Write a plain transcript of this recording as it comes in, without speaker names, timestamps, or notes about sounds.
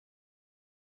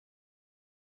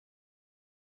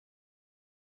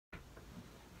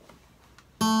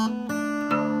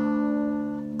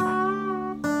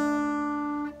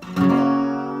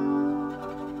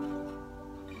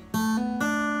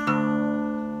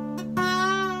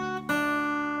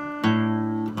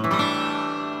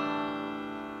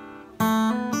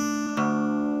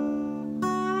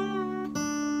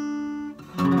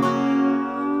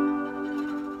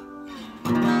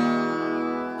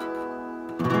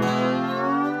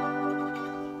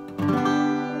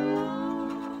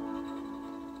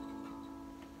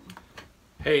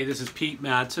Hey, this is Pete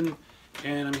Madsen,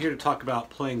 and I'm here to talk about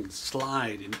playing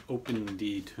slide in open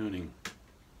D tuning.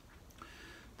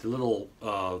 The little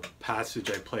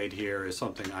passage I played here is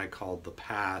something I called the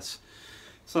pass.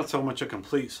 It's not so much a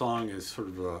complete song as sort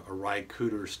of a Ry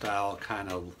Cooder style kind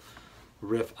of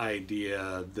riff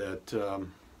idea that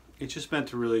it's just meant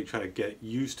to really try to get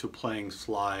used to playing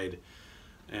slide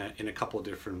in a couple of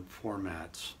different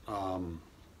formats. I'm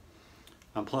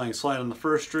playing slide on the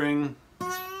first string.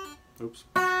 Oops.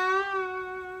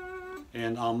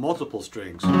 And on multiple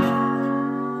strings.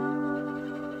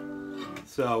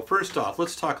 So first off,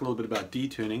 let's talk a little bit about D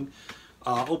tuning.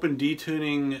 Open D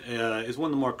tuning is one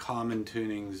of the more common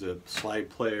tunings that slide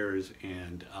players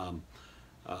and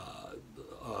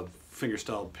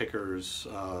fingerstyle pickers,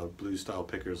 blues style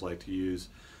pickers like to use.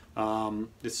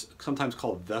 It's sometimes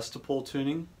called vestibule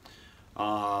tuning.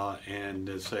 And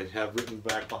as I have written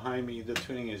back behind me, the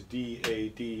tuning is D, A,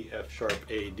 D, F sharp,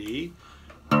 A, D,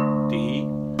 D,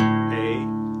 A,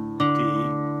 D,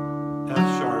 F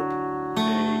sharp, A,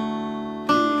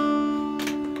 D.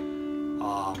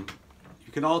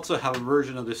 You can also have a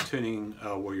version of this tuning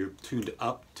where you're tuned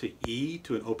up to E,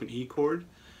 to an open E chord.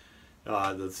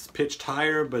 That's pitched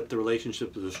higher, but the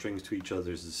relationship of the strings to each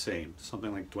other is the same.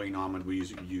 Something like Dwayne Allman would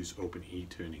use open E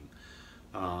tuning.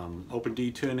 Open D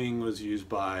tuning was used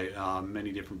by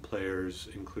many different players,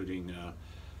 including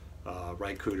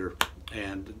Ry Cooder,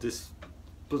 and this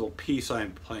little piece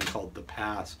I'm playing called The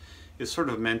Pass is sort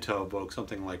of meant to evoke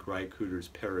something like Ry Cooder's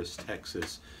Paris,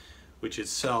 Texas, which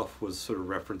itself was sort of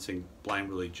referencing Blind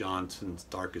Willie Johnson's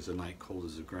Dark as the Night, Cold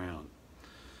as the Ground.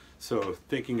 So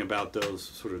thinking about those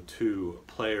sort of two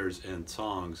players and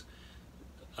songs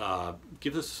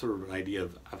gives us sort of an idea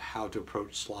of how to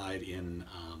approach slide in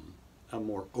a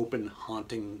more open,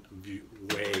 haunting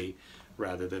way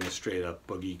rather than a straight up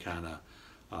boogie kind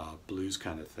of blues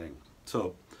kind of thing.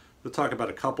 So we'll talk about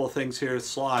a couple of things here.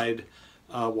 Slide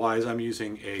wise, I'm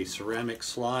using a ceramic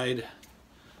slide.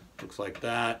 Looks like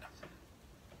that.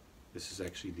 This is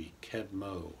actually the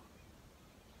Kedmo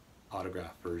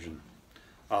autograph version.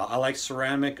 I like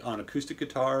ceramic on acoustic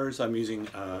guitars. I'm using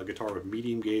a guitar with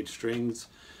medium gauge strings,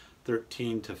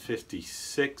 13 to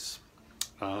 56.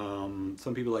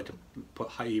 Some people like to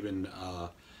put even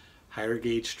higher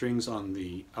gauge strings on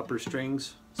the upper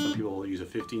strings. Some people will use a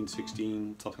 15,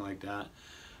 16, something like that.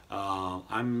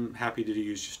 I'm happy to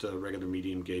use just a regular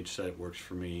medium gauge set. It works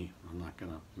for me. I'm not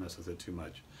going to mess with it too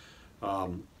much.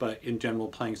 But in general,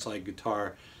 playing slide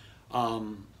guitar,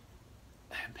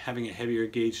 having a heavier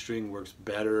gauge string works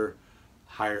better.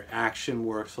 Higher action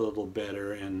works a little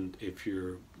better. And if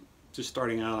you're just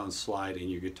starting out on slide and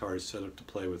your guitar is set up to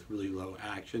play with really low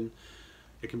action,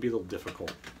 it can be a little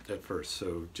difficult at first.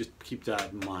 So just keep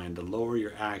that in mind. The lower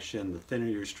your action, the thinner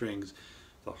your strings,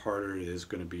 the harder it is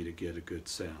going to be to get a good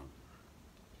sound.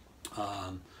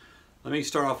 Let me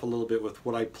start off a little bit with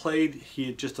what I played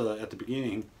here just at the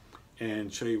beginning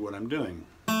and show you what I'm doing.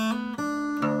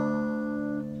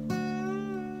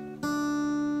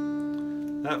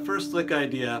 That first lick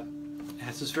idea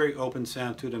has this very open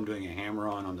sound to it. I'm doing a hammer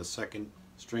on the second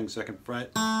string, second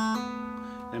fret,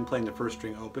 then playing the first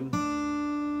string open,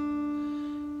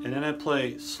 and then I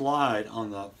play slide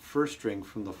on the first string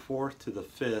from the 4th to the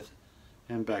 5th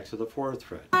and back to the 4th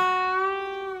fret.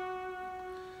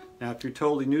 Now if you're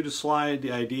totally new to slide,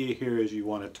 the idea here is you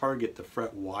want to target the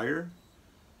fret wire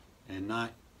and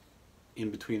not in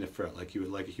between the fret like you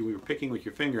would like if you were picking with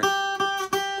your finger.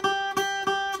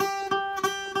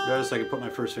 Notice I can put my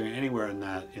first finger anywhere in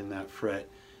that fret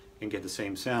and get the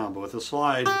same sound, but with a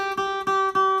slide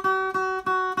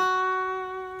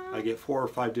I get 4 or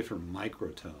 5 different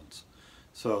microtones.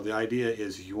 So the idea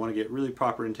is if you want to get really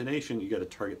proper intonation, you got to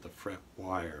target the fret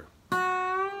wire.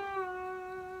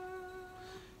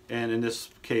 And in this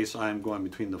case I'm going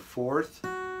between the 4th,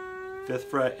 5th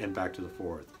fret and back to the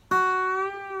 4th.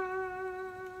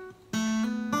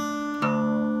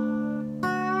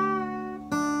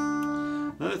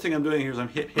 Another thing I'm doing here is I'm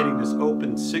hitting this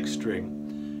open 6th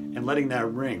string and letting that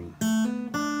ring. You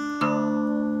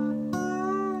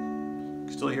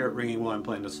can still hear it ringing while I'm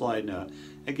playing the slide note.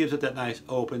 It gives it that nice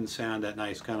open sound, that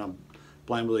nice kind of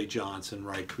Blind Willie Johnson,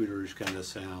 Ry Cooder-ish kind of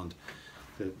sound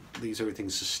It leaves everything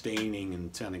sustaining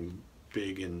and sounding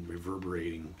big and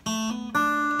reverberating.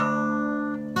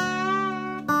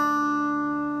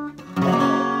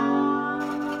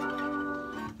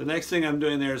 The next thing I'm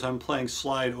doing there is I'm playing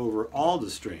slide over all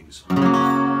the strings.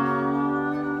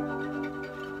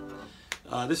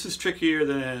 This is trickier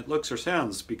than it looks or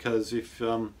sounds, because if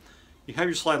you have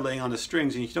your slide laying on the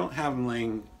strings and you don't have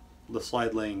them the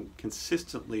slide laying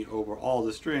consistently over all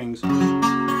the strings,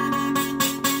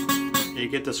 you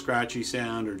get the scratchy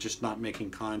sound or just not making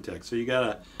contact. So you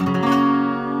gotta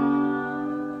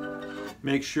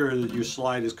make sure that your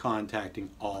slide is contacting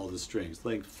all the strings,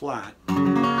 laying flat on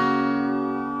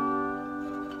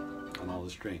all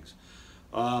the strings.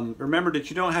 Remember that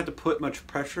you don't have to put much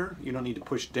pressure. You don't need to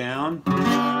push down.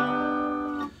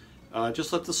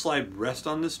 Just let the slide rest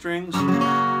on the strings.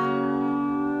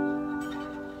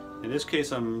 In this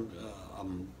case, I'm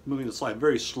moving the slide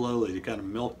very slowly to kind of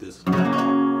milk this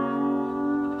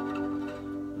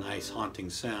nice haunting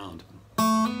sound.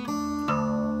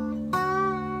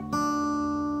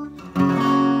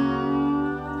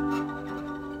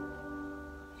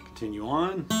 Continue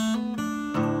on.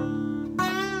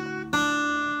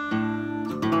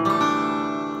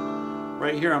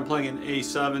 Right here I'm playing an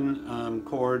A7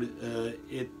 chord.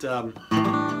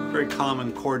 Very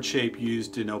common chord shape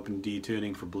used in open D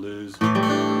tuning for blues. Okay.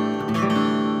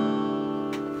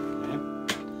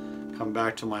 Come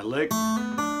back to my lick.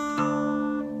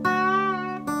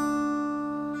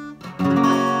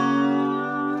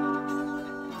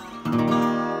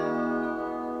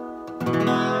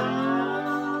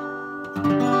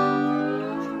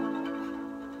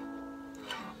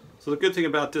 So the good thing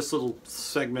about this little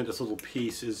segment, this little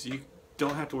piece, is you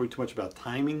don't have to worry too much about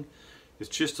timing. It's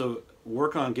just to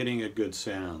work on getting a good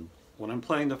sound. When I'm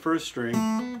playing the first string,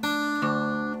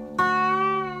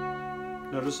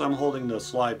 notice I'm holding the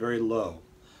slide very low.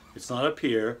 It's not up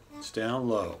here, it's down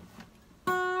low.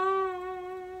 I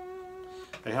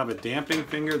have a damping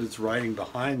finger that's riding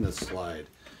behind the slide.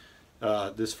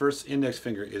 This first index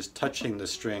finger is touching the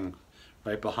string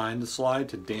right behind the slide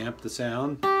to damp the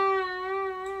sound.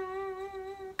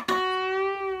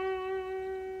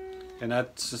 And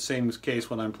that's the same case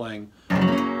when I'm playing the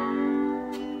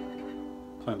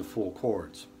full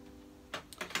chords.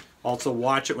 Also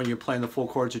watch it when you're playing the full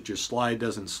chords that your slide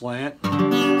doesn't slant.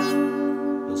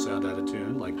 You'll sound out of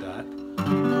tune like that.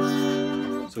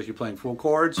 So if you're playing full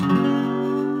chords,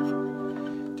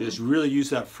 just really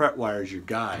use that fret wire as your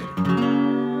guide.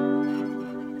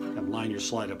 And line your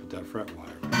slide up with that fret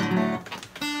wire.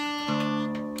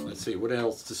 Let's see, what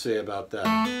else to say about that?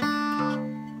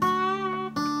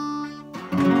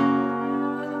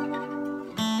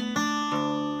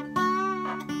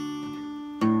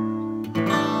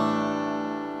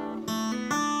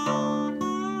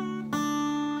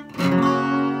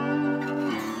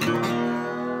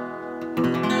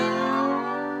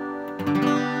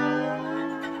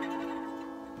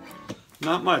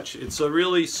 Not much. It's a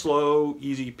really slow,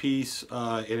 easy piece,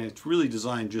 and it's really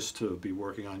designed just to be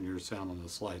working on your sound on the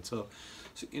slide. So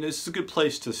you know, this is a good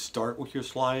place to start with your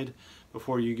slide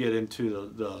before you get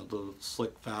into the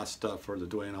slick, fast stuff or the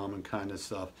Duane Allman kind of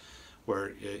stuff,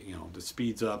 where it, you know, the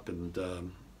speeds up and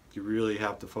you really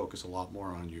have to focus a lot more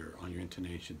on your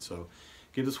intonation. So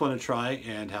give this one a try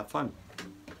and have fun.